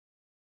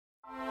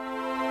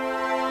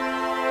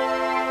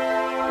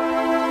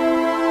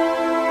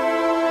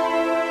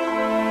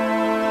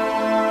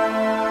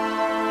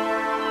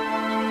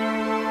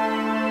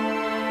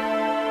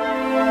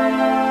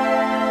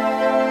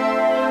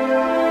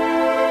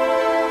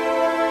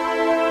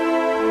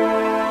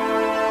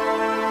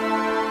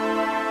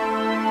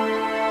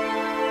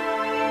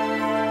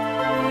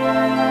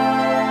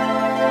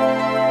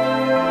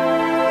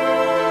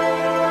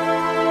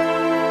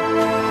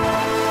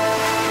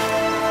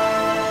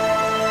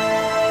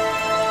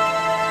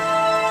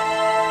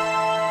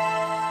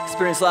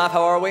Experience Life,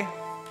 how are we?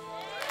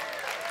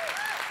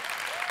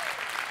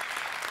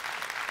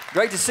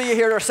 Great to see you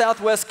here at our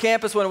Southwest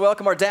campus. I want to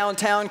welcome our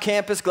downtown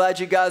campus. Glad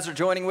you guys are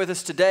joining with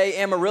us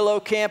today. Amarillo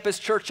campus,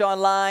 Church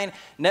Online,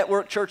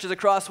 network churches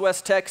across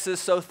West Texas.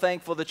 So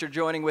thankful that you're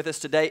joining with us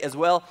today as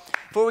well.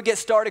 Before we get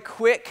started,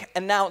 quick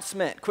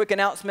announcement.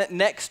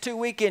 Next 2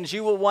 weekends,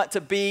 you will want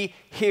to be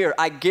here.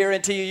 I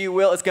guarantee you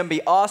will. It's going to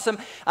be awesome.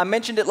 I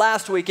mentioned it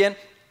last weekend.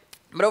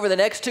 But over the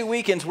next 2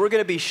 weekends, we're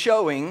going to be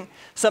showing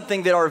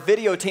something that our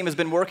video team has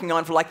been working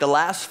on for like the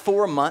last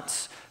 4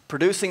 months.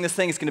 Producing this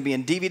thing. It's going to be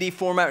in DVD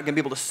format. We're going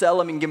to be able to sell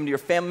them. You can give them to your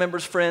family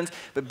members, friends.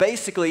 But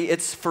basically,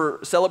 it's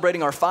for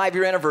celebrating our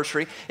 5-year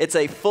anniversary. It's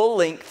a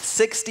full-length,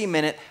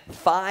 60-minute,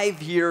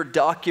 5-year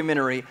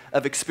documentary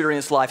of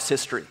Experience Life's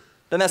history.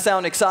 Doesn't that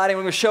sound exciting?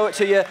 We're going to show it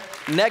to you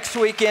next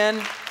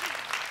weekend.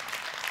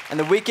 And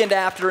the weekend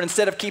after,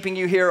 instead of keeping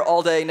you here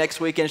all day next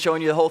weekend,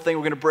 showing you the whole thing,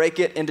 we're going to break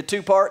it into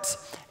 2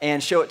 parts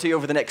and show it to you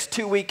over the next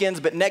 2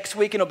 weekends. But next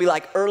weekend will be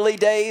like early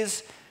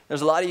days.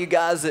 There's a lot of you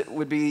guys that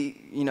would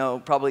be,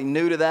 probably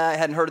new to that,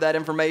 hadn't heard that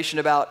information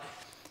about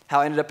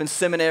how I ended up in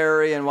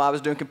seminary and why I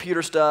was doing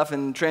computer stuff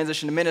and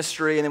transitioned to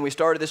ministry. And then we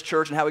started this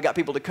church and how we got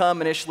people to come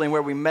initially and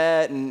where we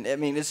met. And I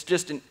mean, it's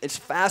a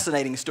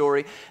fascinating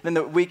story. Then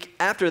the week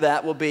after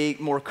that will be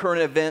more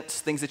current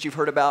events, things that you've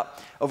heard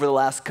about over the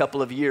last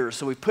couple of years.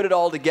 So we put it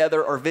all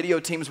together. Our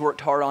video team's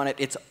worked hard on it.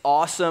 It's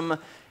awesome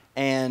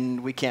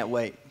and we can't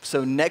wait.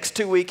 So next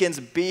 2 weekends,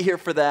 be here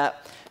for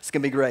that. It's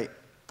going to be great.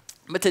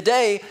 But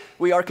today,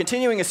 we are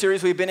continuing a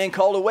series we've been in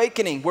called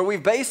Awakening, where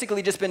we've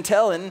basically just been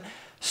telling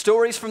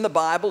stories from the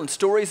Bible and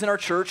stories in our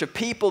church of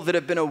people that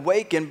have been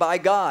awakened by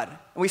God.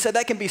 And we said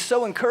that can be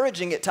so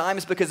encouraging at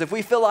times because if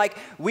we feel like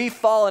we've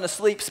fallen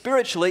asleep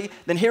spiritually,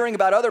 then hearing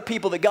about other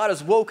people that God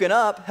has woken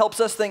up helps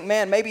us think,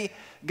 man, maybe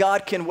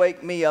God can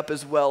wake me up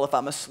as well if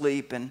I'm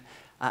asleep and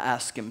I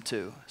ask Him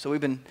to. So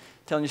we've been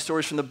telling you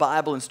stories from the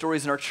Bible and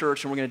stories in our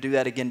church, and we're going to do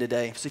that again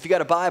today. So if you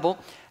got a Bible,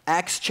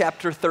 Acts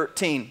chapter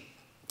 13.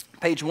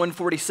 Page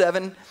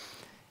 147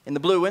 in the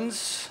blue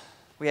ones.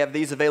 We have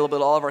these available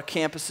at all of our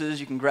campuses.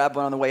 You can grab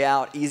one on the way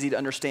out. Easy to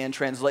understand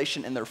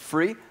translation, and they're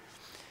free.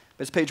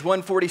 But it's page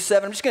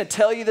 147. I'm just going to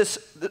tell you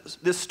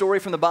this story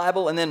from the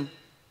Bible, and then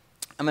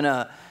I'm going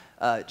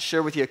to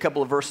share with you a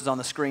couple of verses on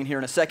the screen here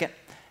in a second.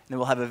 And then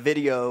we'll have a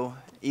video,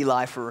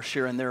 Eli for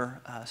sharing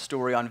their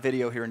story on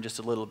video here in just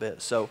a little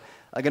bit. So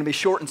going to be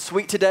short and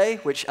sweet today,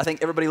 which I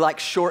think everybody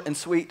likes short and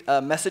sweet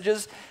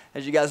messages.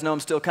 As you guys know, I'm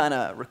still kind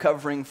of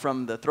recovering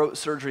from the throat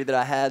surgery that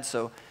I had,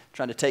 so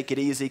trying to take it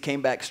easy.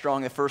 Came back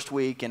strong the first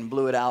week and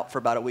blew it out for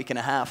about a week and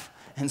a half.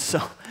 And so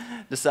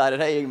decided,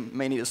 hey, you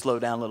may need to slow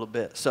down a little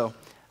bit. So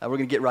we're going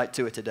to get right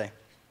to it today.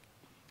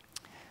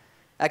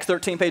 Acts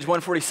 13, page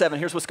 147.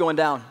 Here's what's going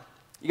down.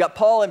 You got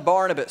Paul and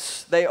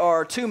Barnabas. They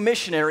are 2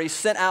 missionaries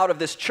sent out of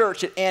this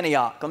church at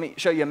Antioch. Let me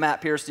show you a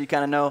map here so you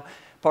kind of know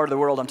part of the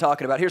world I'm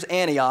talking about. Here's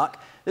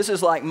Antioch. This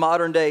is like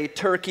modern-day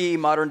Turkey,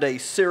 modern-day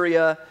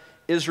Syria,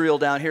 Israel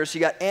down here. So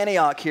you got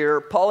Antioch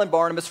here, Paul and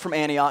Barnabas from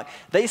Antioch.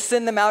 They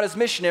send them out as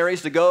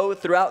missionaries to go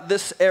throughout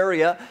this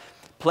area,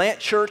 plant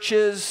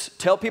churches,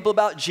 tell people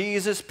about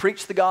Jesus,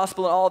 preach the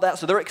gospel and all that.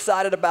 So they're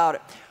excited about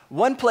it.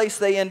 One place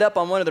they end up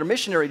on one of their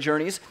missionary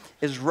journeys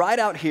is right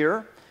out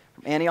here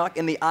from Antioch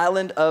in the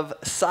island of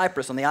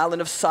Cyprus, on the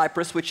island of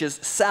Cyprus, which is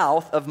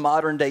south of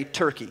modern-day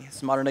Turkey.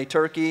 It's modern-day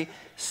Turkey,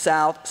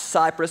 South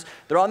Cyprus.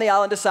 They're on the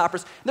island of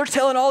Cyprus. They're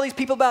telling all these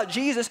people about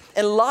Jesus,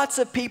 and lots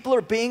of people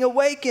are being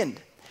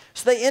awakened.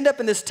 So they end up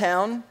in this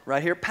town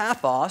right here,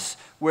 Paphos,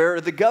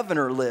 where the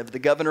governor lived, the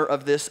governor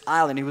of this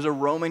island. He was a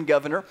Roman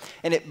governor,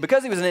 and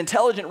because he was an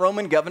intelligent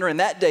Roman governor in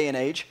that day and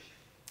age,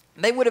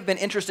 they would have been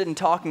interested in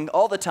talking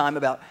all the time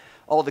about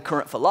all the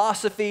current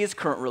philosophies,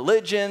 current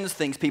religions,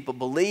 things people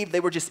believe. They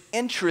were just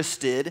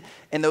interested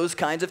in those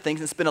kinds of things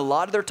and spent a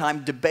lot of their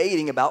time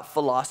debating about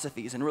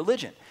philosophies and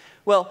religion.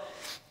 Well,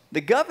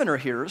 the governor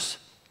hears,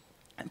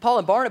 and Paul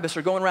and Barnabas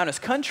are going around his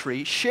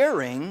country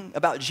sharing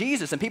about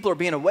Jesus, and people are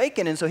being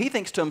awakened, and so he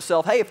thinks to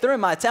himself, hey, if they're in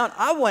my town,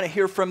 I want to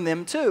hear from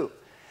them too.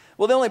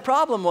 Well, the only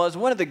problem was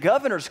one of the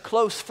governor's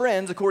close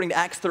friends, according to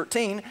Acts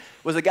 13,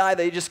 was a guy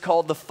they just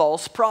called the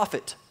false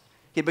prophet.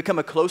 He had become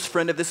a close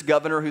friend of this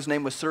governor whose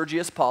name was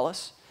Sergius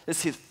Paulus. This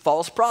is his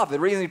false prophet. The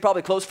reason he's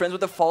probably close friends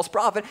with a false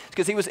prophet is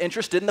because he was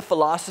interested in the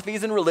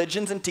philosophies and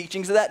religions and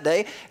teachings of that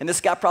day, and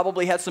this guy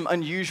probably had some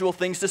unusual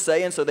things to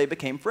say, and so they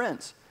became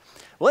friends.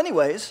 Well,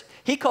 anyways,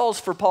 he calls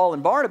for Paul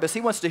and Barnabas.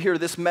 He wants to hear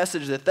this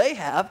message that they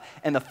have,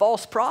 and the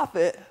false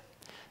prophet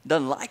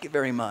doesn't like it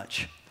very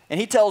much. And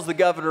he tells the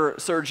governor,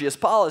 Sergius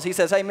Paulus, he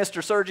says, hey,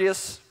 Mr.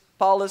 Sergius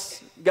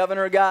Paulus,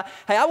 governor guy,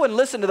 hey, I wouldn't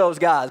listen to those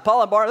guys.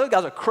 Paul and Barnabas,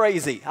 those guys are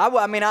crazy. I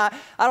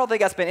don't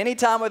think I spent any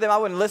time with them. I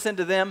wouldn't listen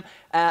to them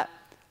at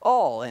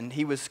all. And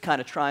he was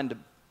kind of trying to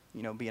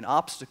be an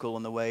obstacle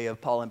in the way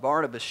of Paul and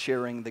Barnabas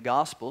sharing the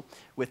gospel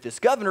with this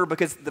governor,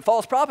 because the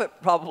false prophet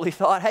probably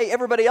thought, hey,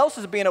 everybody else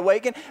is being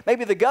awakened.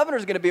 Maybe the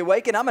governor's going to be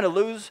awakened. I'm going to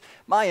lose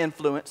my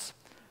influence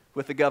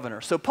with the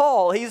governor. So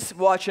Paul, he's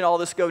watching all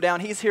this go down.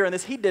 He's hearing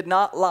this. He did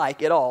not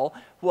like at all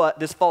what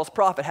this false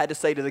prophet had to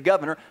say to the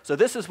governor. So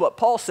this is what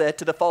Paul said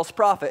to the false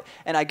prophet.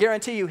 And I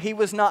guarantee you, he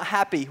was not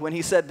happy when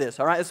he said this.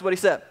 All right, this is what he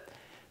said.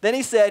 Then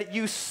he said,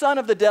 "You son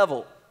of the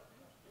devil."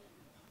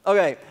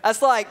 Okay,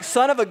 that's like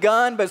son of a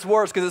gun, but it's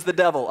worse because it's the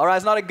devil. All right,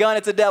 it's not a gun,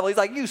 it's a devil. He's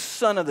like, "You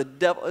son of the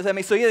devil." I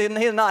mean, so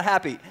he's not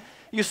happy.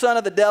 "You son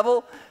of the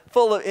devil,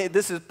 full of,"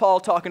 this is Paul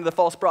talking to the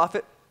false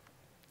prophet,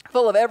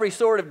 "full of every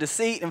sort of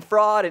deceit and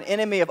fraud and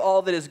enemy of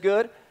all that is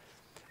good.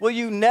 Will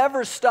you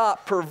never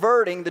stop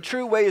perverting the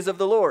true ways of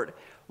the Lord?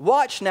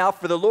 Watch now,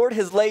 for the Lord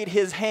has laid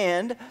his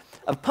hand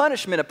of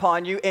punishment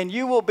upon you, and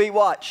you will be,"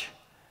 watch,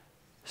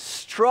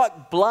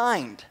 "struck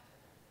blind."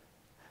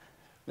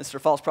 Mr.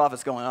 False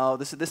Prophet's going, "Oh,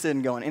 this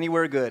isn't going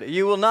anywhere good.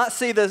 You will not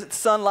see the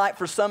sunlight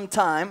for some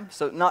time,"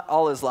 so not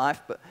all his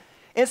life, but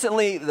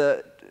instantly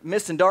the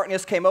mist and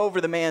darkness came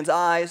over the man's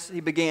eyes.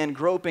 He began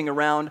groping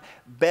around,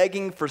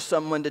 begging for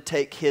someone to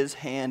take his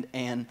hand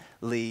and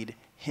lead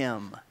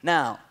him.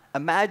 Now,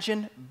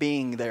 imagine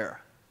being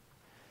there.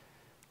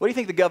 What do you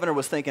think the governor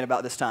was thinking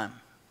about this time?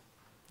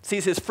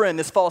 Sees his friend,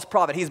 this false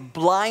prophet. He's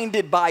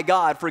blinded by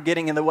God for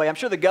getting in the way. I'm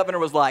sure the governor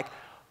was like,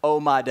 "Oh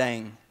my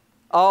dang.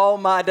 Oh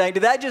my dang.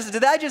 Did that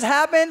just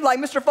happen? Like,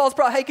 Mr. False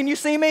Prophet, hey, can you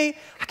see me?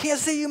 I can't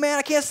see you, man.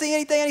 I can't see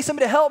anything. I need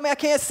somebody to help me. I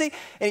can't see."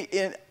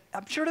 And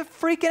I'm sure they're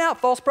freaking out.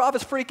 False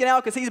prophet's freaking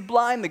out because he's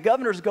blind. The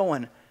governor's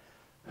going,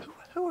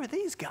 who are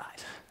these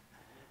guys?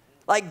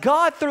 Like,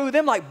 God through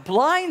them, like,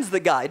 blinds the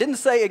guy. Didn't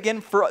say again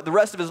for the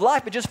rest of his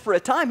life, but just for a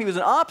time. He was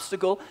an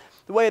obstacle,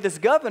 the way of this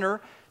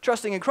governor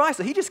trusting in Christ.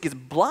 So he just gets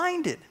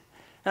blinded.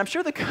 And I'm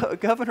sure the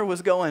governor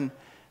was going,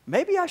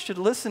 maybe I should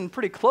listen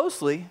pretty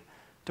closely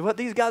to what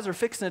these guys are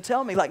fixing to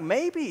tell me. Like,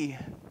 maybe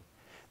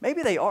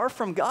they are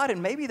from God,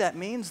 and maybe that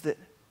means that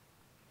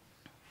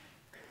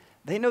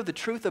they know the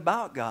truth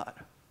about God.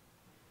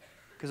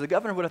 Because the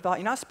governor would have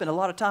thought, I spend a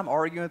lot of time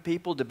arguing with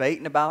people,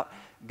 debating about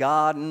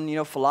God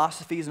and,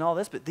 philosophies and all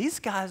this, but these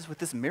guys with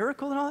this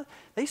miracle and all that,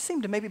 they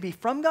seem to maybe be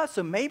from God,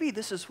 so maybe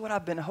this is what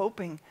I've been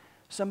hoping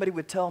somebody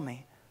would tell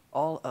me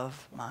all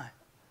of my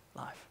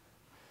life.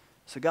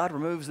 So God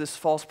removes this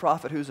false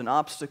prophet who's an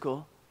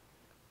obstacle.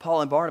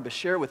 Paul and Barnabas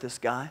share with this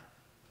guy.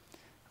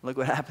 Look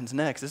what happens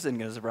next. This isn't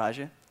going to surprise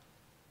you.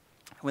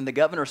 When the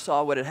governor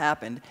saw what had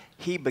happened,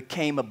 he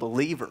became a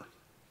believer.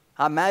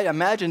 I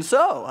imagine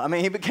so.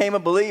 He became a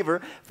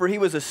believer, for he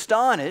was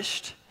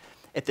astonished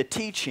at the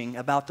teaching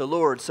about the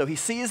Lord. So he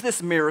sees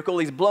this miracle.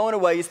 He's blown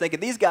away. He's thinking,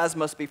 these guys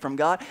must be from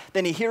God.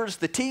 Then he hears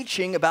the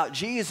teaching about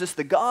Jesus,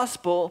 the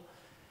gospel,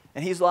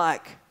 and he's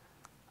like,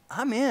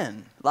 I'm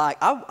in.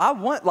 I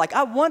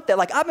want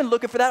that. I've been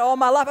looking for that all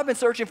my life. I've been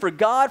searching for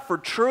God, for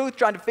truth,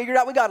 trying to figure it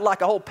out. We got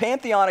like a whole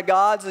pantheon of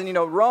gods in,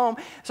 Rome.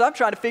 So I'm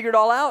trying to figure it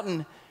all out.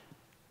 And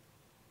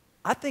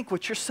I think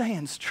what you're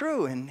saying is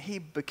true. And he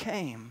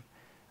became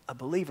a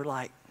believer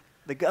like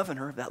the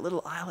governor of that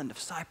little island of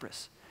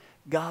Cyprus.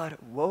 God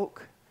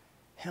woke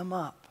him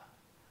up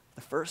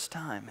the first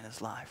time in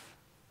his life.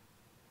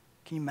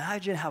 Can you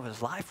imagine how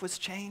his life was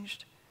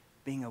changed,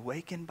 being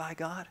awakened by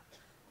God?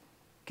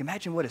 Can you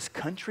imagine what his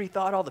country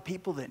thought, all the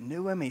people that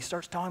knew him? And he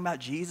starts talking about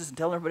Jesus and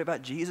telling everybody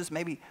about Jesus.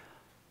 Maybe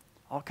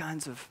all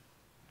kinds of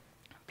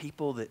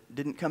people that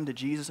didn't come to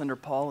Jesus under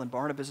Paul and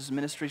Barnabas'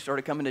 ministry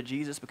started coming to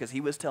Jesus because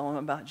he was telling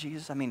them about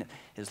Jesus.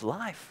 His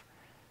life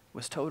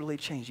was totally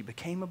changed. He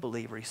became a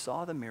believer. He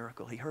saw the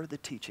miracle. He heard the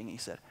teaching. He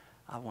said,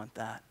 I want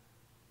that.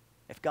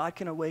 If God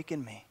can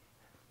awaken me,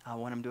 I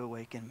want him to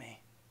awaken me.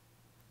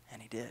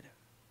 And he did.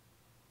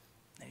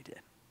 And he did.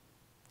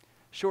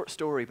 Short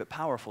story, but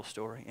powerful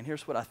story. And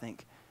here's what I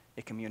think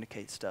it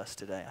communicates to us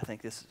today. I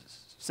think this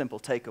is a simple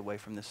takeaway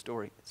from this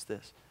story. It's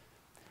this: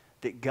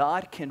 that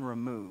God can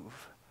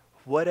remove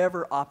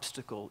whatever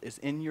obstacle is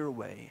in your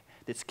way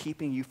that's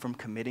keeping you from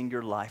committing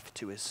your life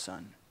to his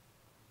Son.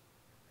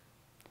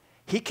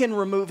 He can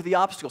remove the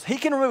obstacles. He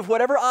can remove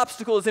whatever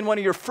obstacle is in one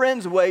of your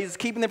friends' ways,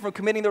 keeping them from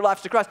committing their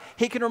lives to Christ.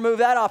 He can remove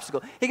that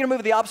obstacle. He can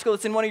remove the obstacle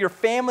that's in one of your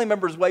family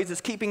members' ways that's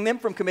keeping them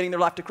from committing their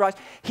life to Christ.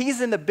 He's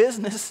in the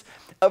business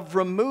of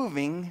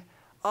removing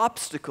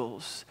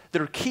obstacles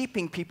that are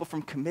keeping people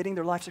from committing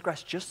their lives to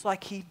Christ, just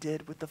like he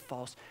did with the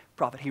false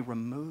prophet. He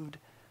removed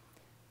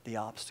the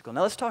obstacle.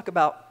 Now let's talk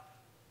about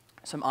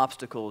some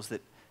obstacles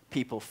that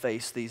people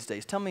face these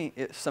days. Tell me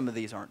if some of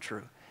these aren't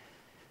true.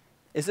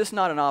 Is this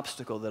not an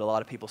obstacle that a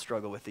lot of people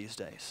struggle with these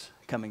days,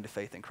 coming to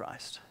faith in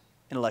Christ?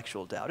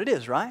 Intellectual doubt. It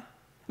is, right?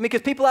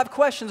 Because people have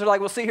questions. They're like,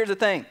 well, see, here's the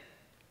thing.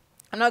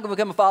 I'm not going to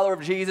become a follower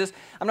of Jesus.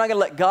 I'm not going to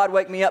let God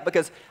wake me up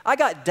because I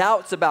got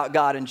doubts about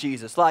God and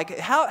Jesus. Like,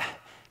 how?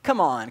 Come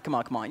on.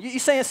 You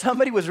saying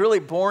somebody was really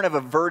born of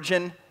a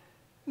virgin?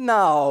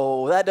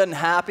 No, that doesn't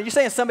happen. You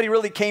saying somebody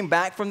really came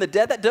back from the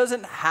dead? That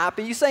doesn't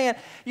happen. You saying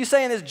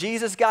this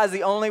Jesus guy is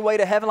the only way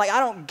to heaven? Like, I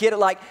don't get it.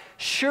 Like,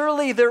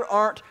 surely there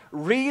aren't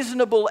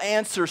reasonable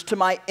answers to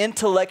my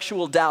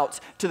intellectual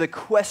doubts, to the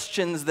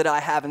questions that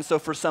I have. And so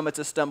for some, it's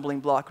a stumbling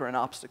block or an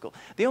obstacle.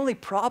 The only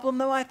problem,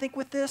 though, I think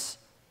with this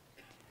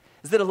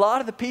is that a lot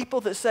of the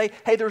people that say,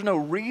 hey, there's no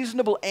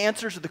reasonable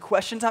answers to the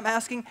questions I'm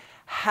asking,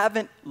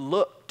 haven't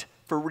looked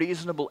for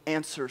reasonable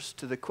answers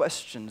to the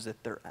questions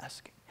that they're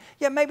asking.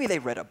 Yeah, maybe they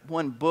read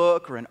one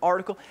book or an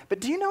article,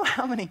 but do you know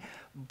how many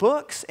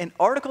books and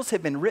articles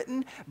have been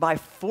written by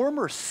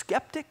former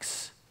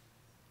skeptics,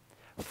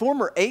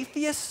 former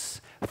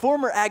atheists,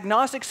 former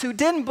agnostics who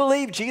didn't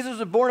believe Jesus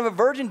was born of a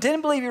virgin,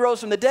 didn't believe he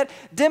rose from the dead,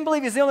 didn't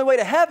believe he's the only way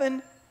to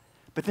heaven,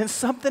 but then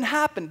something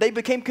happened. They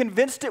became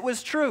convinced it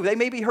was true. They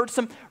maybe heard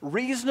some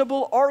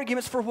reasonable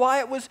arguments for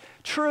why it was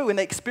true, and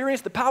they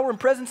experienced the power and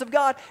presence of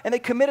God, and they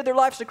committed their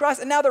lives to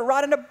Christ, and now they're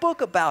writing a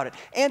book about it,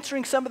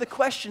 answering some of the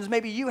questions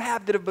maybe you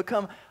have that have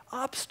become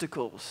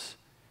obstacles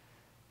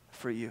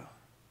for you.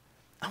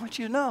 I want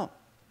you to know,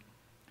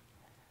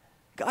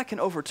 God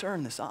can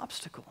overturn this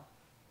obstacle.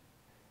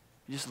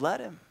 You just let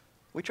him.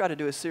 We try to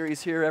do a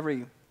series here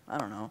every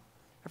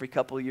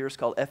couple of years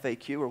called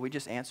FAQ, where we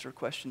just answer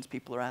questions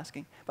people are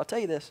asking. But I'll tell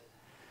you this,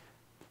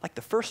 like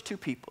the first two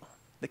people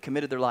that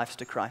committed their lives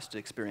to Christ to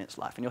experience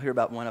life, and you'll hear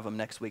about one of them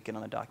next weekend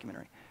on the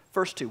documentary.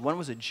 First two, one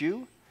was a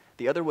Jew,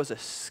 the other was a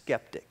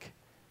skeptic.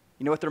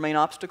 You know what their main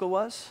obstacle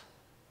was?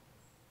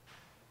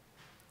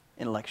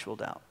 Intellectual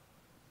doubt.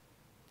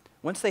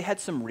 Once they had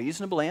some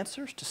reasonable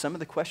answers to some of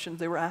the questions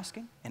they were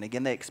asking, and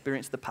again they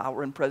experienced the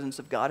power and presence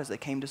of God as they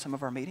came to some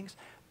of our meetings,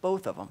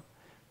 both of them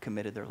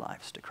committed their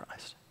lives to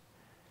Christ.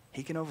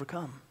 He can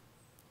overcome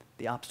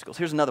the obstacles.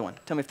 Here's another one.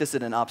 Tell me if this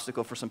isn't an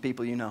obstacle for some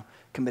people you know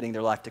committing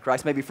their life to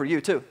Christ. Maybe for you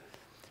too.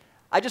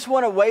 I just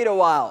want to wait a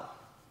while.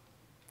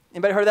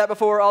 Anybody heard that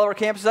before? All over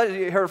campuses?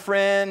 You heard a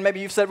friend, maybe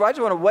you've said, well, I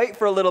just want to wait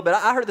for a little bit.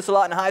 I heard this a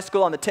lot in high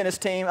school on the tennis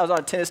team. I was on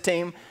a tennis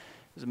team. It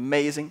was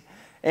amazing.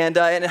 And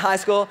in high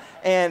school,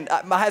 and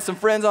I had some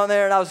friends on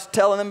there, and I was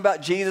telling them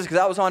about Jesus because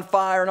I was on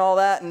fire and all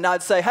that, and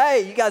I'd say,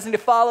 hey, you guys need to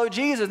follow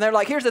Jesus. And they're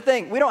like, here's the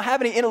thing. We don't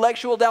have any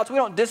intellectual doubts. We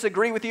don't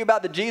disagree with you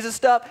about the Jesus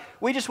stuff.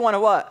 We just want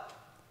to what?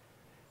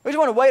 We just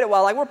want to wait a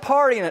while. Like, we're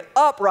partying it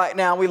up right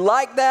now. We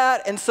like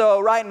that, and so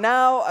right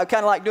now, I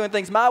kind of like doing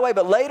things my way,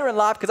 but later in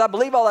life, because I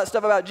believe all that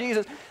stuff about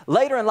Jesus,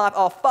 later in life,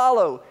 I'll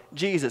follow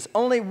Jesus.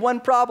 Only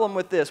one problem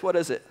with this. What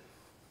is it?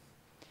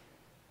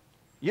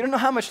 You don't know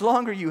how much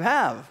longer you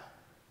have.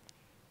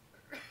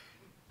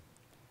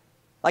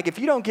 Like if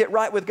you don't get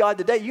right with God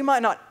today, you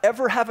might not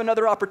ever have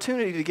another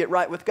opportunity to get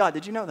right with God.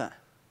 Did you know that?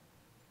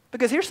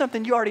 Because here's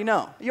something you already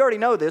know. You already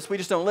know this. We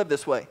just don't live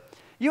this way.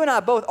 You and I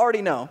both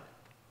already know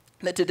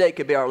that today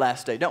could be our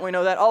last day. Don't we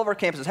know that? All of our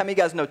campuses. How many of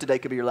you guys know today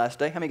could be your last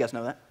day? How many of you guys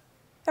know that?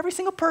 Every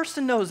single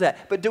person knows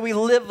that. But do we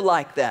live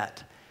like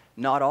that?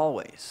 Not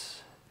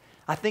always.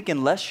 I think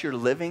unless you're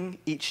living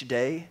each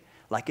day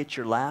like it's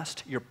your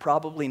last, you're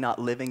probably not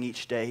living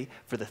each day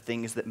for the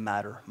things that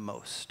matter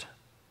most.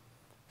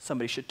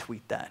 Somebody should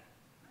tweet that.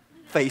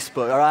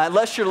 Facebook, all right?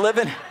 Unless you're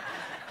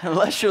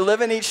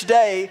living each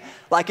day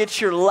like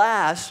it's your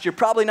last, you're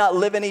probably not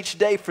living each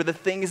day for the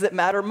things that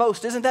matter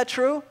most. Isn't that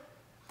true?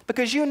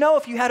 Because you know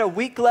if you had a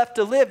week left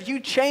to live,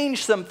 you'd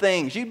change some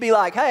things. You'd be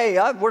like, hey,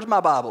 where's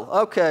my Bible?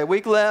 Okay,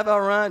 week left, all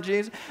right,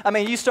 Jesus. I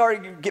mean, you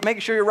start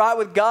making sure you're right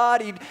with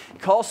God. You'd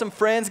call some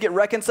friends, get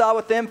reconciled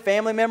with them,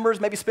 family members,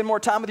 maybe spend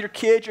more time with your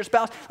kids, your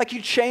spouse. Like you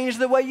change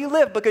the way you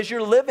live because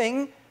you're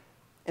living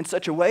in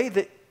such a way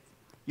that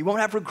you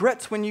won't have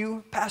regrets when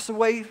you pass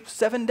away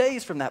 7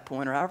 days from that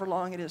point or however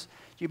long it is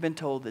you've been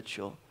told that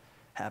you'll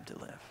have to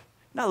live.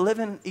 Not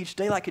living each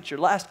day like it's your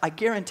last. I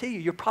guarantee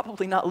you're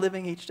probably not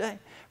living each day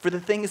for the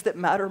things that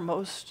matter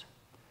most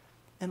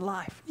in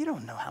life. You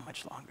don't know how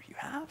much longer you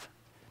have.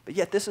 But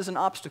yet this is an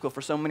obstacle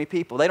for so many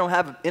people. They don't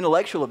have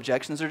intellectual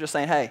objections. They're just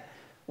saying, hey,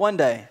 one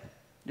day,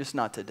 just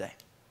not today.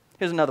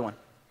 Here's another one.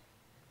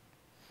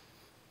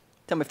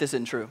 Tell me if this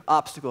isn't true.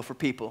 Obstacle for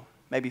people.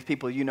 Maybe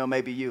people you know,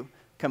 maybe you.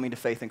 Coming to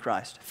faith in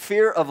Christ.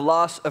 Fear of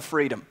loss of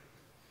freedom.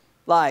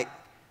 Like,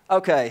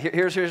 okay,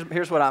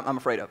 here's what I'm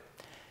afraid of.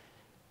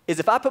 Is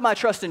if I put my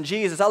trust in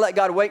Jesus, I let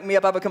God wake me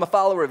up, I become a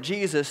follower of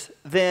Jesus,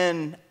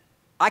 then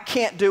I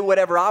can't do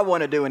whatever I want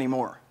to do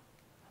anymore.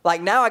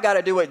 Like now I got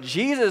to do what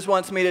Jesus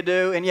wants me to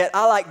do, and yet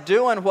I like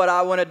doing what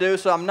I want to do,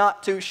 so I'm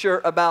not too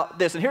sure about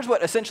this. And here's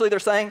what essentially they're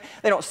saying.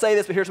 They don't say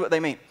this, but here's what they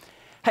mean.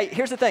 Hey,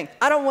 here's the thing.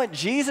 I don't want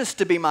Jesus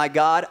to be my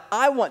God.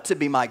 I want to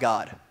be my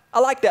God.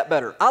 I like that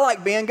better. I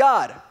like being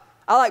God.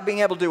 I like being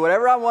able to do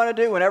whatever I want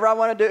to do, whenever I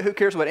want to do it. Who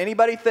cares what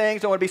anybody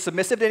thinks? Don't want to be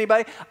submissive to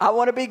anybody. I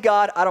want to be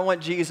God. I don't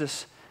want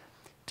Jesus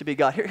to be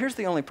God. Here's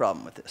the only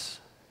problem with this.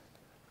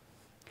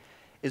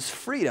 Is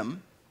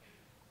freedom,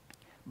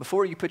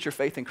 before you put your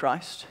faith in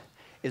Christ,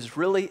 is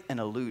really an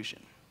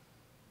illusion.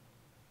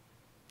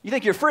 You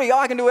think you're free. Oh,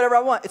 I can do whatever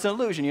I want. It's an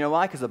illusion. You know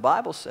why? Because the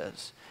Bible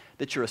says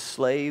that you're a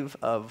slave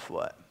of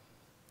what?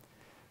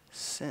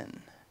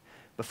 Sin.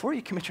 Before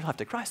you commit your life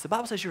to Christ, the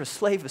Bible says you're a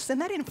slave of sin.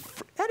 That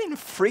ain't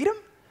freedom.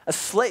 A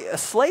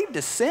slave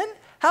to sin?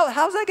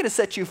 How's that going to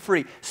set you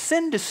free?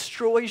 Sin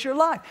destroys your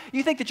life.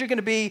 You think that you're going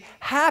to be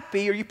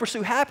happy, or you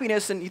pursue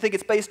happiness and you think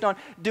it's based on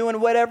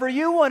doing whatever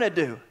you want to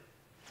do.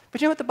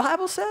 But you know what the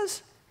Bible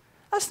says?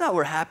 That's not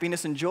where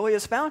happiness and joy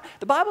is found.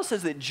 The Bible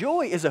says that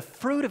joy is a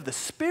fruit of the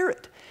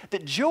Spirit.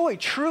 That joy,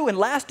 true and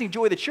lasting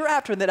joy that you're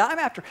after and that I'm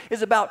after,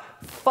 is about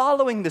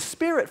following the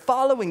Spirit,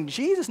 following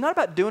Jesus, not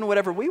about doing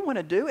whatever we want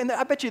to do. And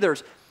I bet you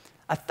there's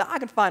I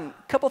can find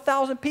a couple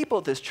thousand people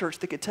at this church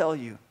that could tell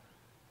you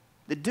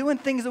that doing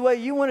things the way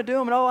you want to do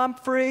them, and I'm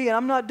free, and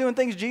I'm not doing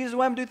things Jesus'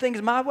 way, I'm doing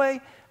things my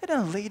way, it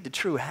doesn't lead to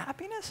true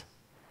happiness.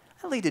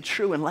 It leads to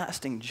true and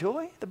lasting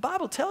joy. The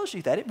Bible tells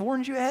you that. It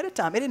warns you ahead of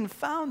time. It isn't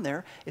found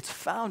there. It's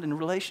found in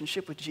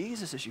relationship with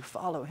Jesus as you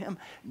follow him.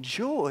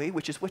 Joy,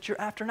 which is what you're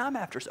after and I'm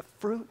after, is a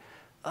fruit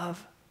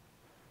of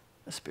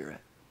the Spirit.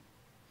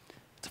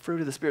 It's a fruit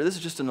of the Spirit. This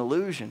is just an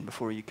illusion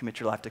before you commit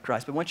your life to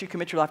Christ. But once you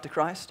commit your life to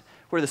Christ,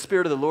 where the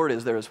Spirit of the Lord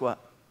is, there is what?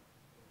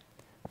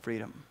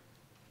 Freedom.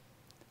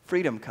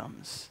 Freedom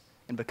comes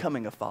in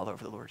becoming a follower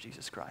of the Lord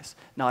Jesus Christ,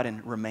 not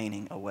in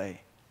remaining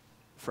away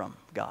from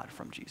God,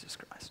 from Jesus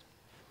Christ.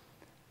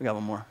 We got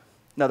one more.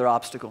 Another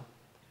obstacle.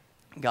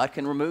 God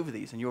can remove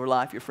these in your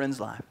life, your friend's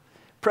life.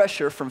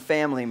 Pressure from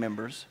family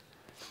members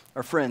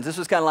or friends. This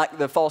was kind of like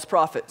the false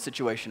prophet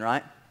situation,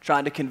 right?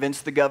 Trying to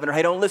convince the governor,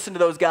 hey, don't listen to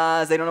those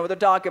guys. They don't know what they're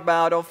talking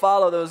about. Don't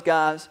follow those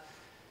guys.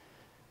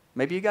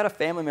 Maybe you got a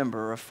family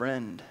member or a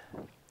friend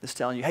that's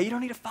telling you, hey, you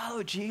don't need to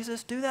follow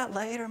Jesus. Do that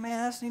later,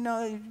 man. That's,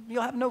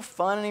 you'll have no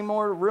fun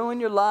anymore. Ruin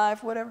your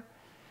life, whatever.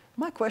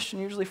 My question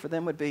usually for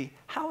them would be,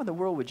 how in the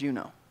world would you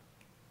know?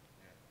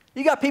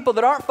 You got people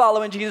that aren't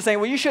following Jesus saying,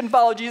 well, you shouldn't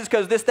follow Jesus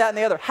because this, that, and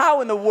the other.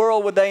 How in the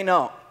world would they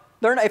know?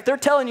 If they're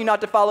telling you not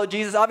to follow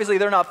Jesus, obviously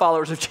they're not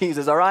followers of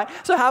Jesus, all right?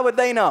 So how would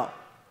they know?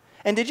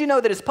 And did you know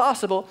that it's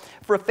possible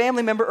for a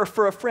family member or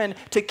for a friend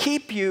to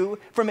keep you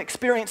from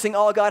experiencing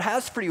all God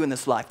has for you in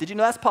this life? Did you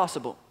know that's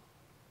possible?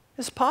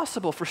 It's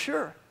possible for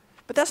sure.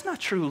 But that's not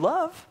true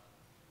love.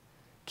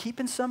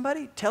 Keeping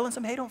somebody, telling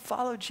somebody, hey, don't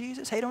follow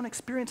Jesus, hey, don't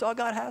experience all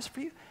God has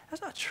for you,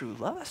 that's not true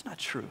love. That's not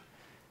true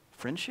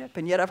friendship.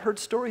 And yet I've heard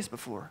stories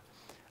before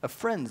of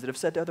friends that have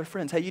said to other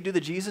friends, hey, you do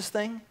the Jesus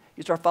thing,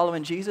 you start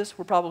following Jesus,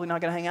 we're probably not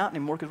going to hang out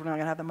anymore because we're not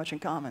going to have that much in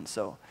common.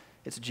 So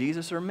it's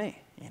Jesus or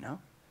me,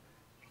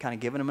 kind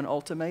of giving them an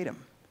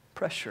ultimatum,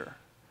 pressure.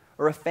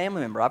 Or a family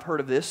member. I've heard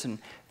of this in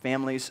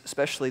families,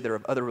 especially that are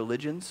of other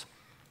religions.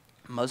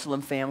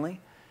 Muslim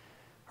family.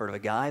 Heard of a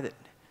guy that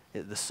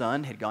the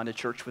son had gone to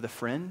church with a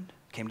friend,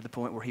 came to the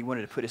point where he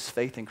wanted to put his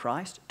faith in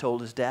Christ,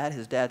 told his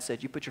dad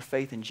said, you put your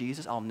faith in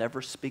Jesus, I'll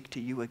never speak to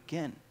you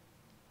again.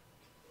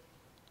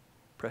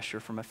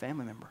 Pressure from a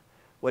family member.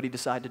 What did he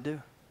decide to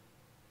do?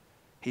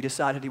 He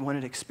decided he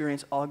wanted to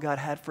experience all God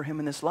had for him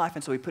in this life,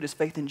 and so he put his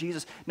faith in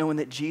Jesus, knowing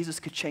that Jesus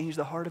could change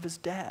the heart of his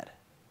dad.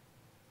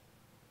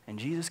 And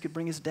Jesus could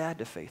bring his dad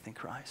to faith in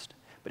Christ.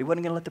 But he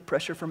wasn't going to let the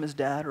pressure from his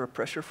dad or a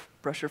pressure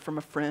from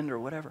a friend or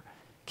whatever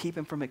keep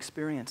him from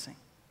experiencing.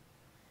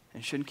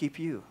 And it shouldn't keep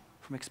you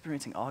from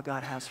experiencing all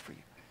God has for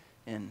you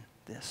in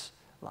this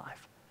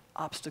life.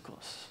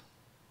 Obstacles.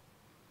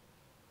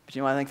 But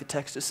you know what I think the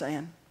text is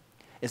saying?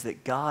 Is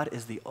that God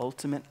is the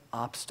ultimate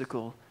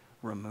obstacle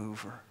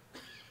remover.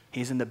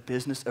 He's in the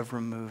business of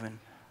removing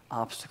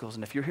obstacles.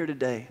 And if you're here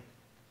today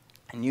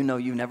and you know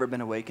you've never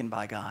been awakened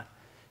by God,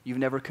 you've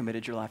never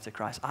committed your life to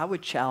Christ, I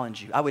would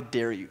challenge you. I would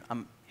dare you.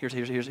 Here's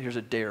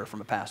a dare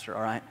from a pastor,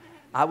 all right?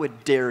 I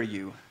would dare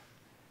you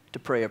to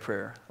pray a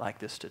prayer like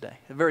this today.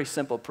 A very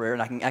simple prayer,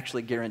 and I can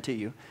actually guarantee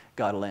you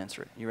God will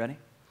answer it. You ready?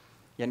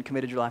 You hadn't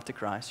committed your life to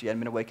Christ. You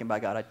hadn't been awakened by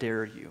God. I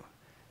dare you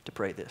to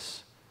pray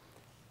this.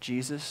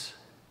 Jesus,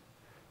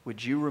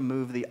 would you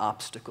remove the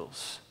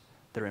obstacles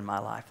that are in my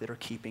life that are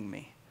keeping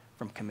me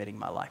from committing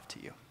my life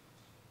to you?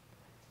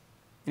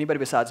 Anybody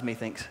besides me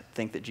think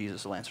that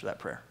Jesus will answer that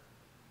prayer?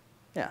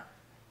 Yeah.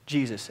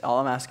 Jesus, all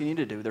I'm asking you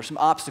to do, there's some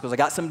obstacles. I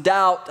got some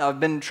doubt. I've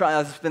been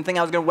thinking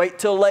I was going to wait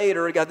till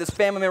later. I got this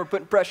family member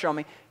putting pressure on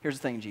me. Here's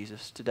the thing,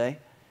 Jesus. Today,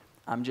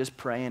 I'm just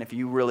praying, if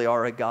you really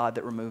are a God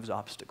that removes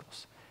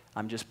obstacles,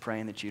 I'm just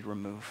praying that you'd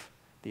remove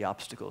the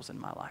obstacles in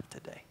my life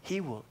today.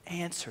 He will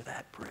answer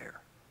that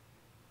prayer.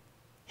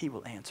 He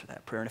will answer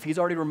that prayer. And if he's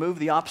already removed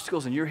the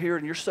obstacles and you're here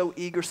and you're so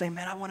eager saying,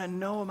 man, I want to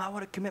know him. I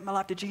want to commit my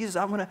life to Jesus.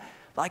 I want to,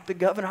 like the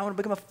governor, I want to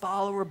become a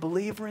follower, a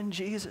believer in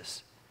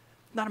Jesus.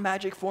 Not a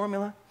magic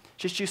formula.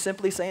 Just you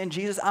simply saying,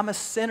 Jesus, I'm a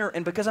sinner.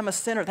 And because I'm a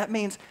sinner, that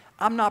means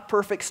I'm not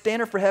perfect.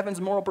 Standard for heaven's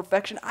moral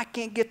perfection. I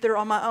can't get there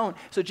on my own.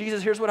 So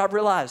Jesus, here's what I've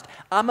realized.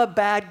 I'm a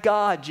bad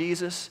God,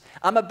 Jesus.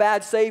 I'm a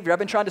bad Savior. I've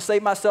been trying to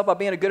save myself by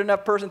being a good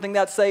enough person, think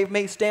that saved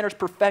me. Standard's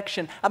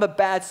perfection. I'm a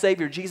bad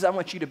Savior. Jesus, I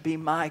want you to be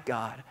my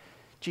God.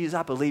 Jesus,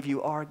 I believe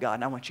you are God,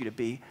 and I want you to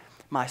be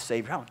my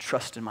Savior. I don't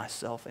trust in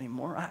myself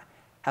anymore. I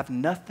have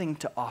nothing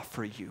to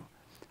offer you,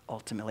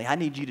 ultimately. I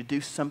need you to do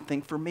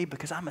something for me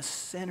because I'm a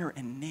sinner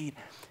in need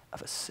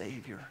of a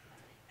Savior.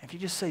 If you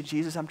just say,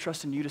 Jesus, I'm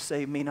trusting you to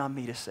save me, not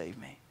me to save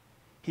me,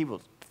 he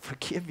will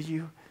forgive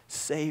you,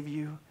 save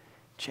you,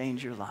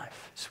 change your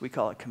life. So we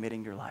call it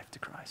committing your life to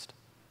Christ.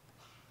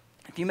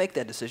 If you make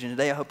that decision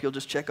today, I hope you'll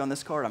just check on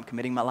this card. I'm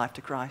committing my life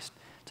to Christ.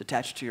 It's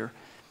attached to your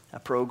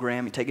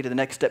program. You take it to the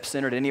Next Step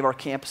Center at any of our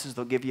campuses.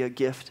 They'll give you a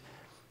gift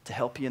to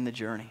help you in the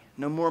journey.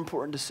 No more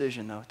important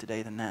decision, though,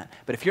 today than that.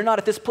 But if you're not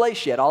at this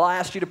place yet, all I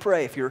ask you to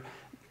pray, if you're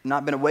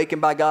not been awakened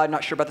by God,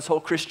 not sure about this whole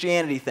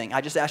Christianity thing,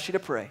 I just asked you to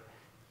pray,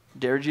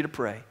 dared you to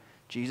pray,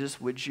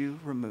 Jesus, would you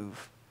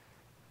remove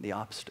the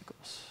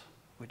obstacles?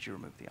 Would you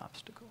remove the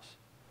obstacles?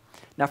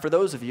 Now, for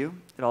those of you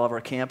at all of our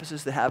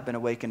campuses that have been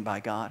awakened by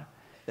God,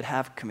 that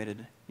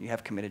you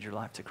have committed your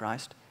life to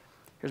Christ,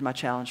 here's my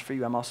challenge for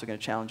you. I'm also going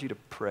to challenge you to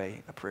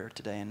pray a prayer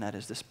today, and that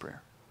is this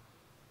prayer.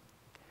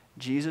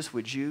 Jesus,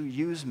 would you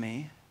use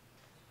me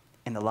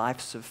in the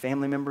lives of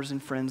family members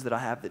and friends that I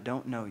have that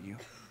don't know you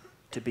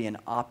to be an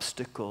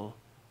obstacle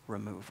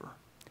remover?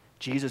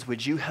 Jesus,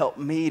 would you help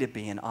me to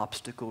be an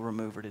obstacle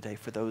remover today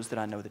for those that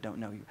I know that don't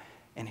know you?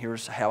 And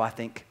here's how I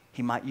think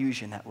he might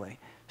use you in that way.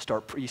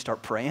 You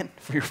start praying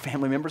for your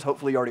family members.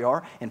 Hopefully you already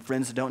are. And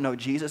friends that don't know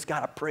Jesus,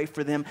 God, I pray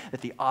for them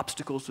that the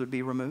obstacles would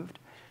be removed.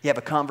 You have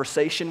a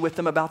conversation with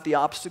them about the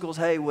obstacles.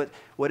 Hey,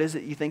 what is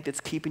it you think that's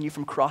keeping you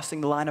from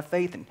crossing the line of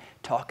faith? And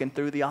talking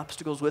through the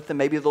obstacles with them.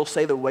 Maybe they'll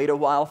say the wait a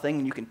while thing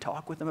and you can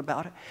talk with them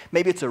about it.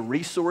 Maybe it's a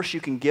resource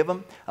you can give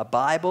them, a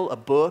Bible, a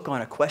book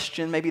on a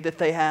question maybe that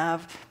they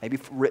have, maybe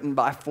written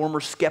by a former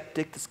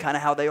skeptic. That's kind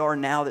of how they are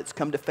now, that's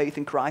come to faith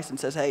in Christ and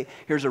says, hey,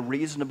 here's a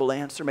reasonable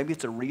answer. Maybe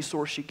it's a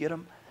resource you get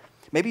them.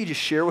 Maybe you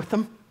just share with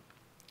them.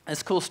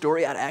 This cool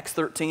story out of Acts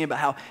 13 about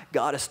how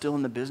God is still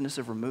in the business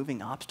of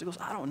removing obstacles.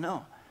 I don't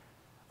know.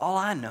 All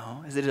I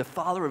know is that as a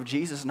follower of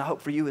Jesus, and I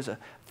hope for you as a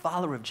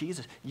follower of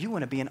Jesus, you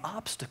want to be an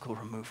obstacle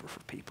remover for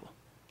people.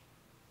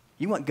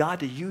 You want God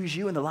to use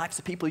you in the lives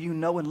of people you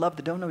know and love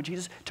that don't know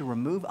Jesus to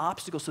remove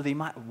obstacles so they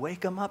might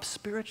wake them up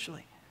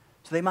spiritually.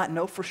 So they might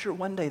know for sure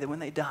one day that when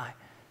they die,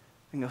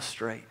 they can go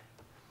straight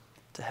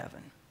to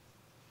heaven.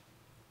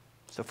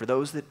 So for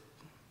those that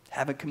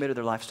haven't committed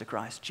their lives to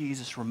Christ,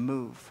 Jesus,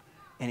 remove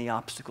any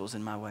obstacles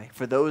in my way.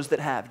 For those that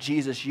have,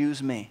 Jesus,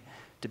 use me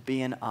to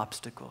be an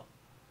obstacle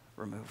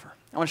remover.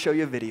 I want to show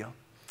you a video.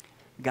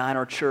 A guy in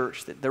our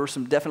church, that there were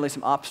definitely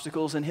some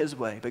obstacles in his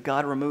way, but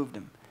God removed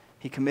them.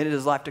 He committed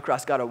his life to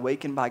Christ, got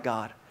awakened by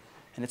God,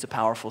 and it's a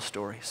powerful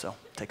story, so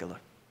take a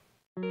look.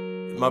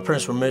 My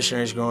parents were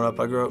missionaries growing up.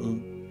 I grew up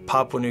in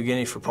Papua New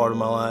Guinea for part of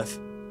my life,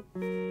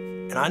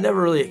 and I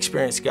never really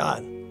experienced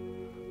God.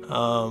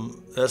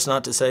 That's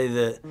not to say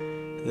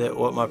that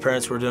what my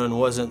parents were doing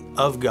wasn't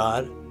of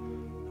God,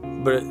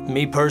 but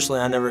me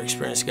personally, I never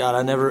experienced God.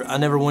 I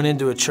never went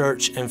into a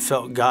church and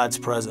felt God's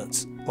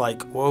presence.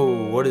 Like,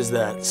 whoa, what is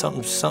that?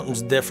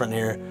 Something's different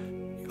here.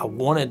 I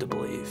wanted to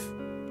believe.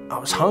 I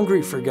was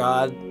hungry for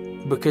God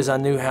because I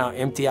knew how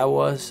empty I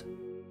was.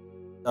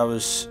 I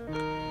was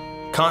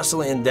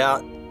constantly in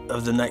doubt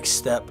of the next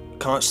step,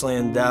 constantly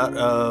in doubt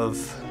of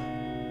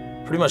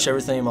pretty much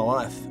everything in my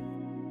life.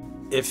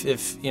 If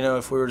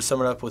we were to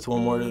sum it up with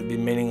one word, it would be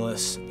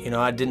meaningless.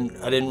 I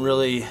didn't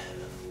really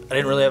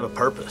have a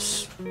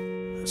purpose.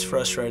 It's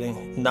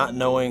frustrating, not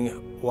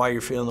knowing why you're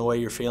feeling the way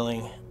you're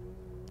feeling.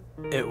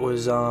 It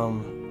was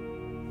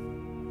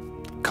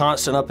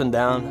constant up and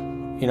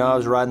down. I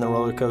was riding the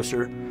roller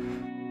coaster.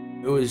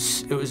 It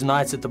was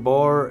nights at the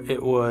bar.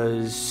 It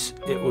was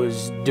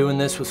doing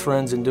this with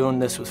friends and doing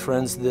this with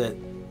friends that,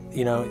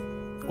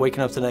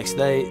 waking up the next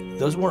day,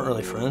 those weren't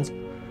really friends.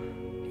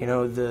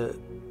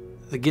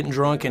 The getting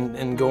drunk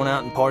and going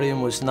out and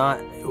partying was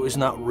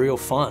not real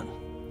fun.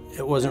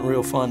 It wasn't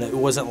real fun. It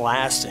wasn't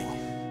lasting.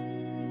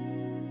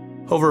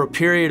 Over a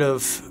period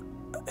of,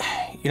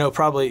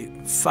 probably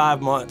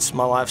 5 months,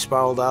 my life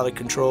spiraled out of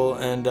control,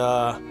 and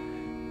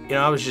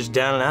I was just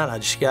down and out. I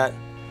just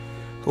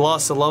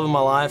lost the love of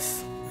my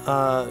life,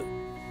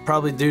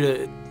 probably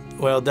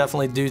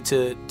definitely due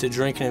to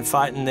drinking and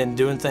fighting and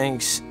doing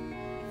things,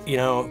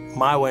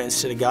 my way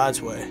instead of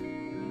God's way.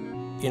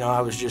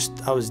 I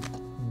was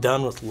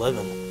done with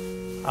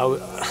living.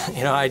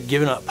 I'd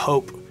given up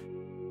hope.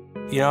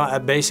 I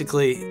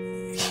basically,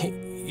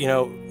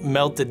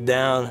 melted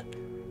down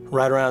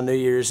right around New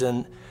Year's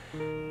and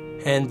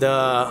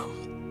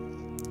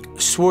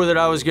swore that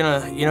I was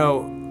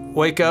gonna,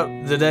 wake up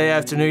the day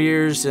after New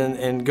Year's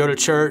and go to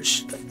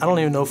church. I don't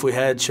even know if we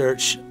had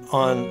church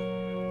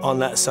on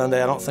that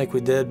Sunday. I don't think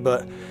we did,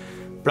 but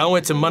I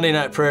went to Monday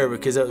night prayer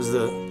because that was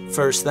the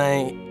first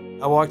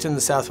thing. I walked in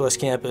the Southwest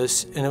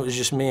campus and it was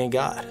just me and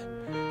God.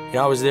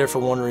 I was there for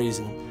one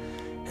reason,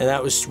 and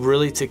that was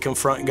really to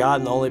confront God,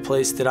 and the only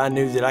place that I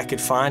knew that I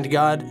could find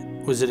God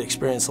was at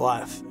Experience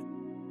Life.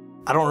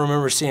 I don't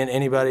remember seeing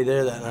anybody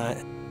there that night.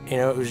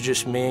 It was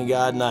just me and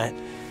God, and I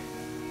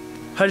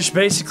just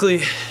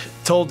basically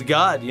told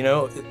God,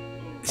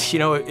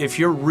 if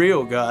you're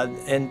real, God,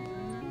 and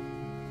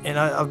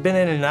I've been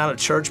in and out of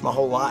church my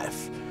whole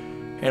life,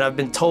 and I've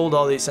been told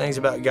all these things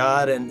about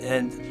God, and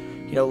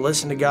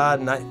listen to God,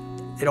 and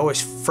it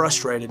always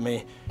frustrated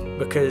me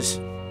because,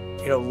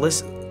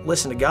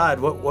 listen to God.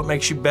 What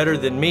makes you better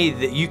than me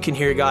that you can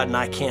hear God and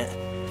I can't?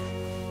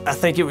 I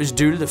think it was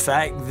due to the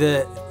fact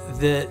that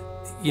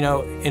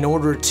in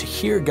order to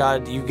hear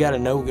God, you got to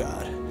know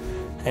God,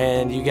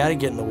 and you got to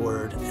get in the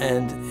Word,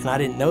 and I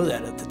didn't know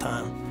that at the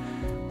time.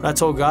 But I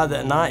told God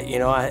that night,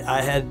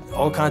 I had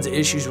all kinds of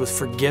issues with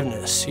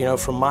forgiveness,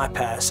 from my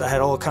past. I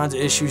had all kinds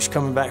of issues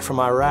coming back from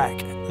Iraq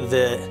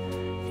that,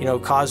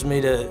 caused me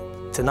to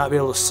not be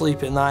able to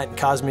sleep at night and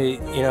caused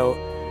me,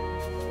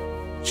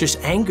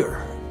 just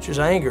anger.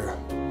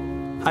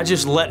 I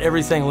just let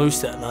everything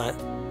loose that night.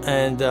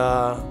 And,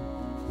 that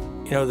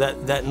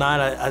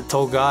night I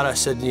told God, I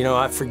said,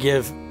 I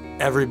forgive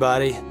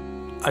everybody.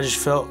 I just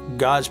felt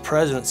God's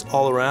presence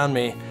all around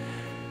me.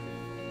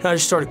 And I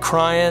just started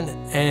crying,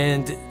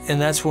 and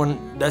that's when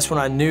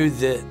I knew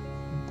that,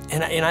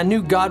 and I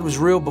knew God was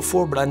real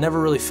before, but I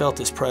never really felt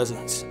His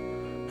presence.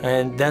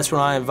 And that's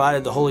when I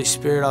invited the Holy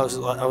Spirit.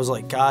 I was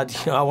like, God,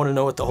 I want to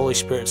know what the Holy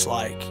Spirit's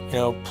like.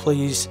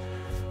 Please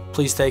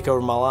take over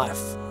my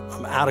life.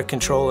 I'm out of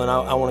control, and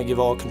I want to give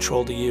all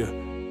control to you.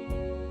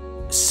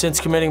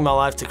 Since committing my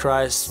life to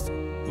Christ,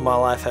 my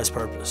life has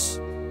purpose.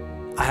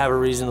 I have a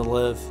reason to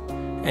live,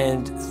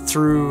 and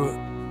through,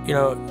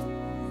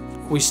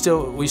 we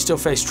still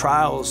face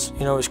trials,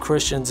 as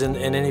Christians, and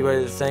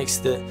anybody that thinks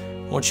that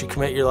once you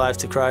commit your life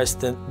to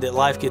Christ, that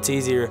life gets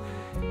easier.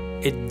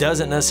 It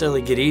doesn't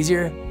necessarily get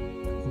easier,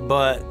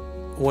 but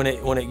when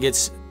it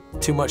gets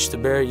too much to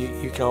bear,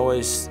 you can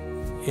always,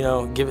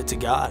 give it to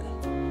God.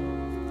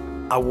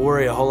 I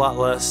worry a whole lot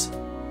less.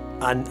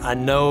 I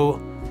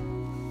know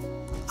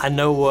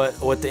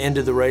what the end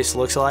of the race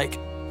looks like,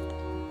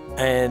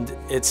 and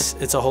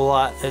it's a whole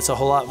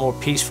lot more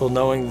peaceful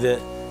knowing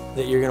that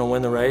you're going to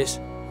win the race.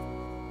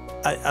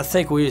 I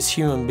think we as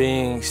human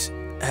beings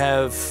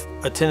have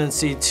a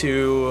tendency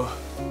to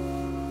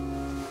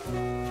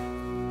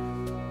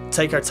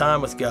take our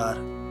time with God,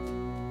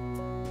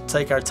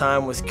 take our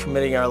time with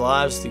committing our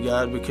lives to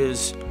God,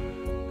 because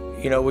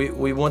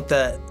we want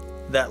that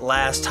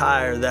last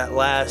high, or that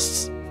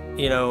last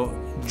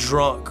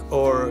drunk,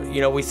 or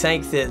we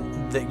think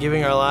that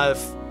giving our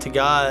life to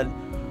God,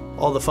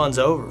 all the fun's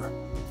over,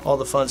 all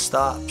the fun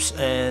stops,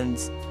 and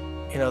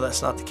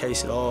that's not the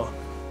case at all.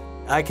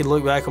 I could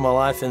look back on my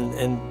life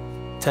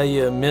and tell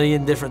you a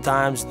million different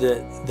times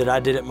that I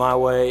did it my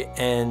way,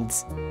 and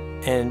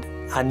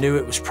I knew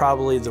it was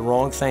probably the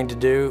wrong thing to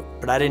do,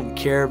 but I didn't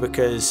care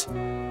because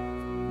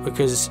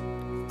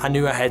I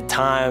knew I had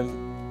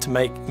time to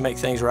make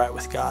things right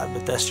with God.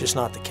 But that's just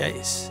not the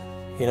case.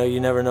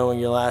 You never know when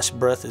your last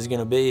breath is going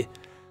to be.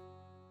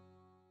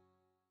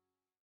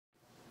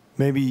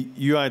 Maybe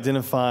you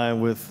identify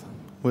with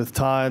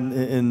Todd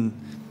in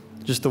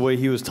just the way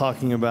he was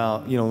talking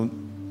about,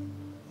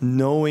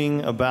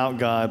 knowing about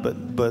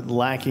God, but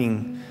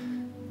lacking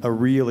a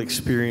real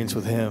experience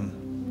with Him.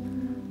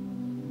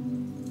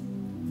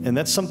 And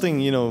that's something,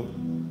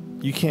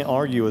 you can't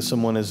argue with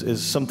someone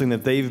is something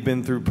that they've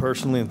been through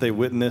personally, that they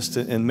witnessed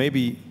it. And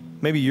maybe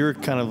you're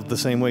kind of the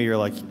same way. You're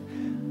like,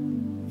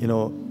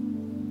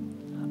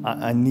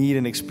 I need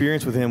an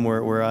experience with Him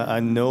where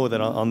I know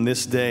that on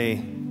this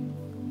day,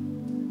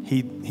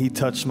 He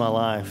touched my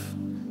life.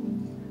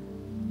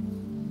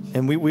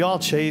 And we all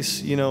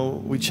chase,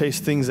 we chase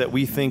things that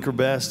we think are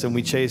best, and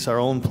we chase our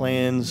own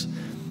plans.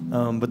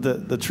 But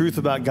the truth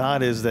about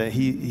God is that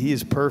He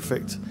is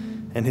perfect,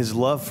 and His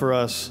love for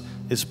us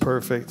is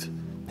perfect.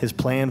 His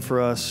plan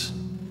for us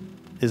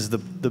is the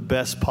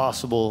best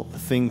possible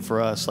thing for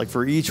us. Like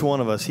for each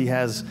one of us, He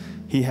has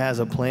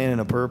a plan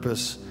and a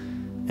purpose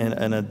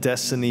and a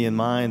destiny in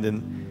mind,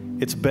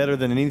 and it's better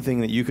than anything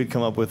that you could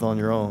come up with on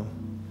your own.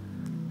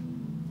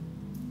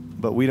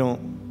 But we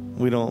don't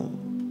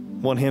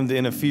want Him to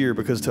interfere,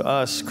 because to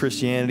us,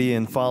 Christianity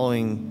and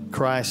following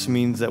Christ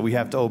means that we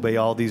have to obey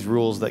all these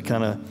rules that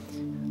kind of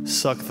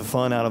suck the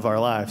fun out of our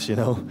lives,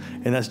 and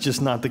that's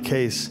just not the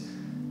case.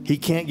 He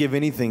can't give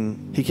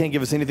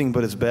us anything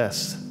but His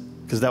best,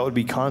 because that would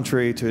be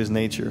contrary to His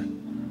nature.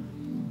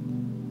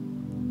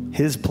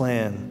 His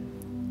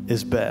plan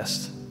is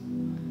best.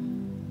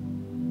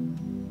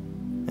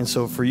 And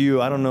so for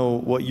you, I don't know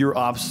what your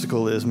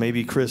obstacle is.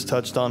 Maybe Chris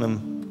touched on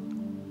him.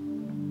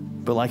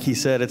 But like he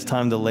said, it's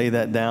time to lay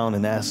that down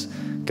and ask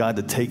God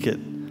to take it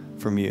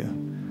from you.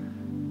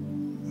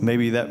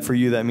 Maybe that for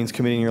you, that means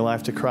committing your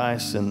life to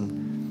Christ.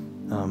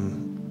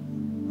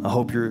 And I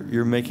hope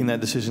you're making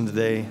that decision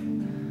today.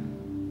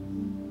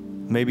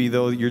 Maybe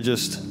though you're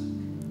just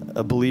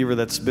a believer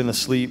that's been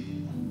asleep,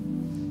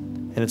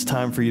 and it's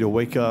time for you to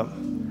wake up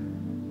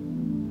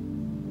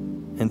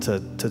and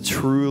to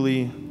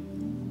truly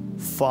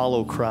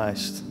follow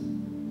Christ,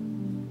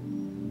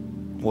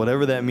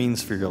 whatever that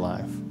means for your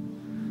life.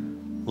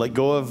 Let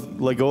go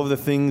of the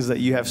things that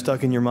you have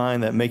stuck in your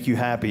mind that make you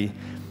happy,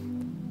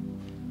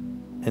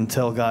 and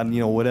tell God,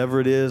 whatever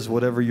it is,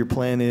 whatever your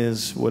plan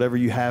is, whatever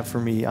you have for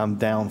me, I'm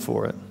down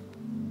for it,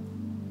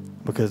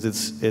 because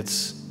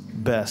it's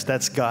best.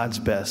 That's God's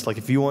best. Like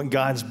if you want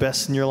God's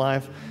best in your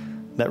life,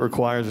 that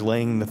requires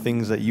laying the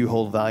things that you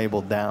hold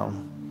valuable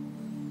down.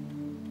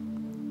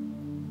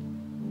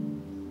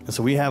 And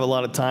so we have a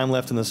lot of time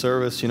left in the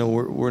service.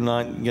 We're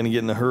not going to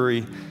get in a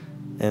hurry.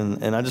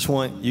 And I just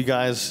want you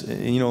guys,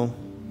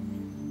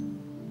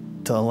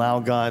 to allow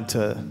God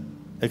to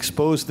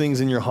expose things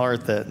in your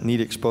heart that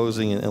need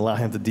exposing, and allow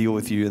Him to deal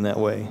with you in that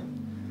way.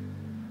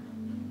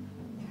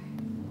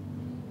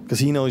 Because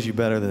He knows you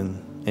better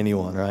than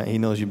anyone, right? He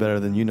knows you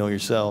better than you know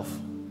yourself.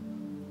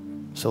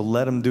 So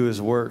let Him do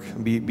His work.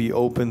 Be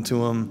open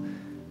to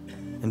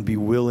Him, and be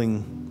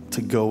willing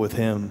to go with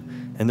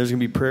Him. And there's going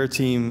to be prayer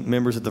team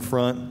members at the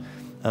front.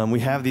 We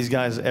have these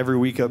guys every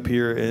week up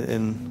here,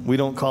 and we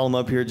don't call them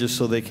up here just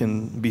so they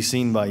can be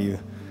seen by you.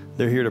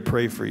 They're here to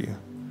pray for you.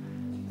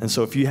 And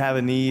so if you have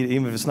a need,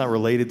 even if it's not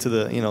related to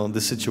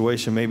the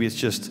situation, maybe it's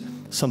just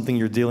something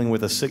you're dealing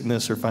with, a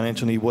sickness or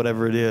financial need,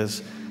 whatever it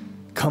is,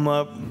 come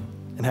up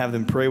and have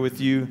them pray with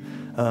you.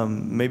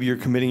 Maybe you're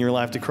committing your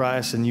life to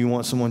Christ and you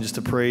want someone just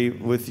to pray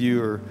with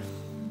you, or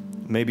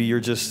maybe you're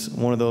just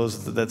one of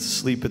those that's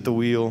asleep at the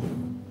wheel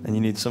and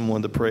you need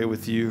someone to pray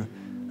with you.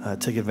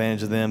 Take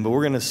advantage of them. But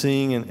we're going to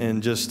sing we're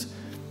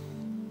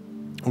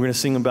going to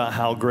sing about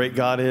how great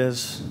God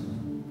is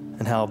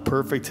and how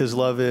perfect His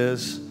love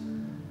is.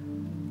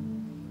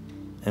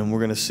 And we're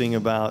going to sing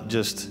about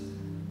just,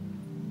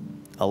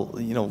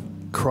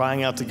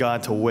 crying out to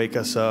God to wake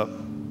us up.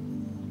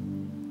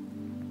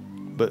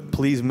 But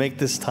please make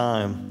this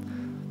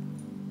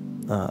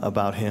time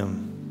about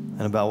Him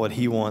and about what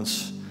He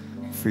wants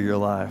for your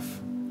life.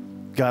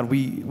 God,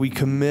 we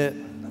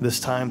commit this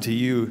time to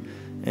You,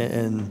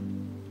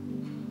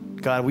 and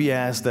God, we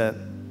ask that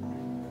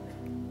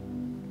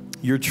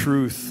Your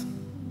truth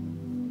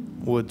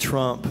would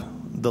trump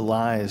the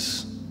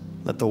lies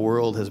that the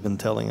world has been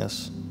telling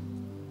us.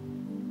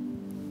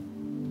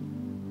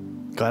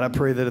 God, I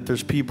pray that if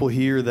there's people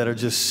here that are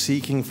just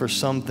seeking for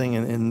something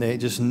and they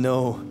just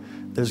know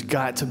there's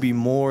got to be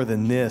more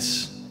than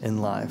this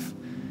in life,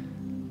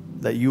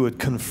 that You would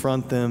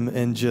confront them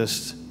and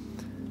just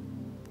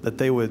that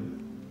they would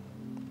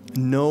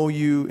know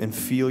You and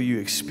feel You,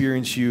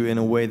 experience You in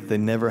a way that they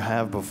never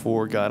have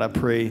before. God, I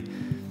pray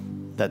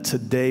that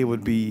today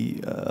would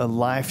be a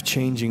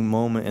life-changing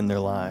moment in their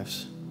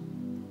lives.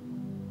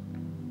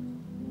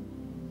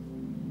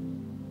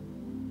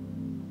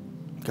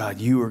 God,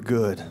 You are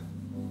good,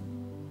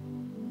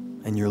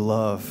 and Your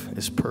love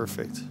is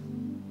perfect.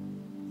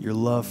 Your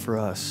love for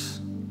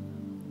us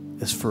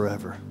is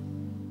forever.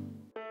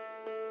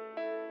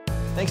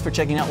 Thanks for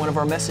checking out one of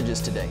our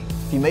messages today.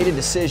 If you made a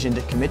decision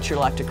to commit your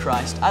life to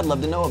Christ, I'd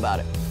love to know about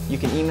it. You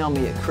can email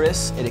me at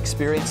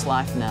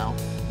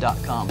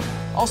chris@experiencelifenow.com.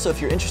 Also, if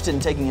you're interested in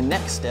taking a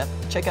next step,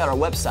 check out our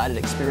website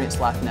at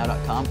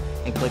experiencelifenow.com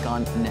and click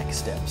on Next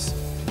Steps.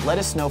 Let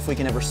us know if we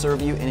can ever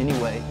serve you in any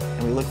way,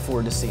 and we look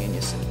forward to seeing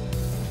you soon.